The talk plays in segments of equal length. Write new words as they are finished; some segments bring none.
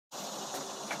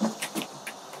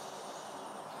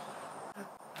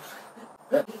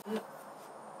Hey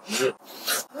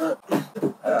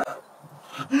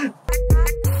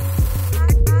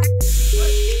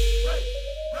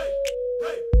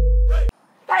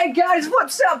guys,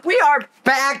 what's up? We are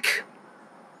back!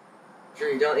 Drew,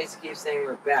 you don't need to keep saying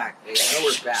we're back. They know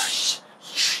we're back.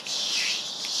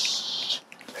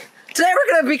 Today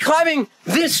we're gonna be climbing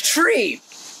this tree!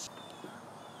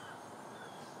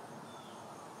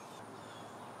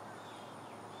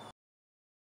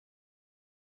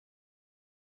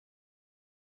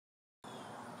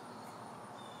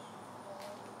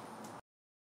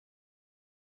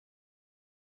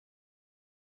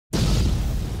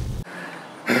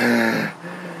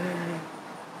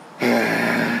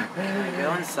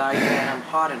 Go inside, man. I'm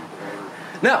hot and bored.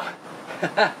 No!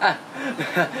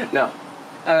 No.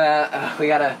 We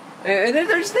gotta...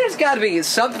 There's gotta be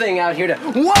something out here to...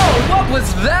 Whoa! What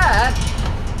was that?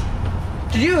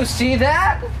 Did you see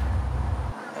that?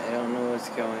 I don't know what's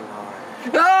going on.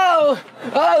 Oh!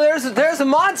 Oh, there's a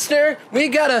monster! We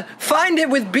gotta find it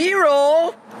with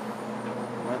B-roll!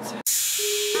 What's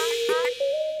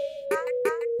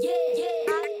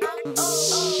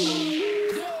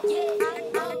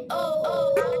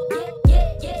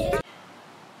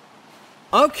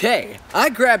Okay, I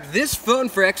grabbed this phone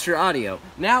for extra audio.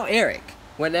 Now, Eric,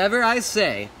 whenever I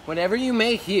say, whenever you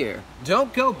may hear,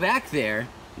 don't go back there,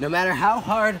 no matter how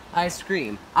hard I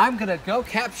scream, I'm gonna go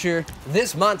capture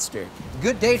this monster.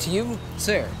 Good day to you,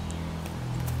 sir.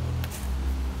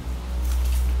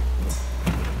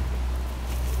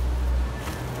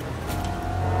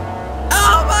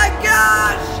 Oh my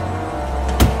gosh!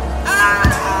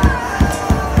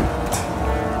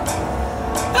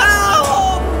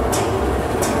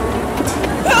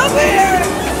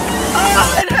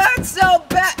 Oh, it hurts so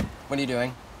bad! What are you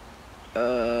doing?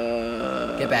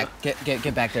 Get back.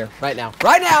 Get back there. Right now.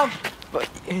 Right now! But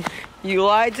you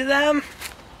lied to them?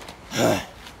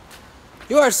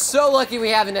 You are so lucky we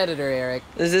have an editor, Eric.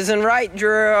 This isn't right,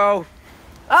 Drew.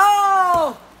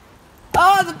 Oh!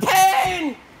 Oh, the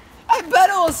pain! I bet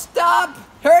it will stop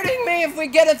hurting me if we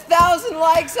get 1,000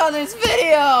 likes on this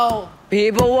video!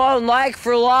 People won't like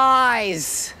for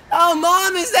lies. Oh,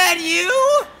 Mom, is that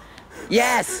you?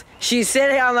 Yes, she's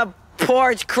sitting on the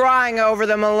porch crying over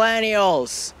the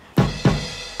millennials.